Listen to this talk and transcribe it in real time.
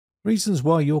Reasons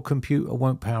why your computer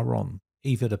won't power on.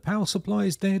 Either the power supply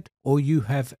is dead or you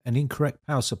have an incorrect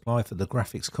power supply for the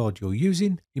graphics card you're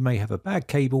using. You may have a bad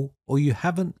cable or you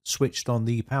haven't switched on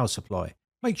the power supply.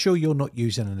 Make sure you're not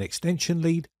using an extension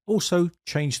lead. Also,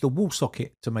 change the wall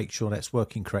socket to make sure that's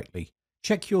working correctly.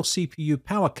 Check your CPU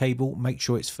power cable, make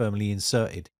sure it's firmly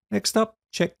inserted. Next up,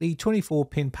 check the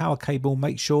 24-pin power cable,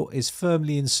 make sure it's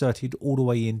firmly inserted all the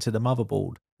way into the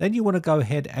motherboard. Then you want to go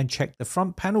ahead and check the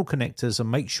front panel connectors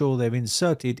and make sure they're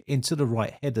inserted into the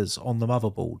right headers on the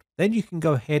motherboard. Then you can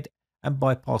go ahead and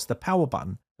bypass the power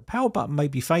button. The power button may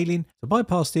be failing. To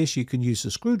bypass this, you can use a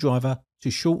screwdriver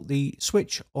to short the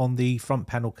switch on the front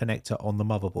panel connector on the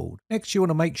motherboard. Next, you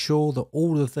want to make sure that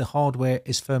all of the hardware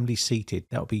is firmly seated.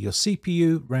 That will be your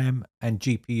CPU, RAM and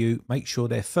GPU. Make sure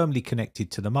they're firmly connected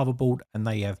to the motherboard and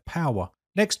they have power.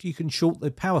 Next, you can short the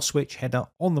power switch header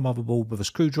on the motherboard with a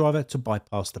screwdriver to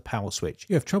bypass the power switch.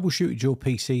 You have troubleshooted your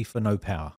PC for no power.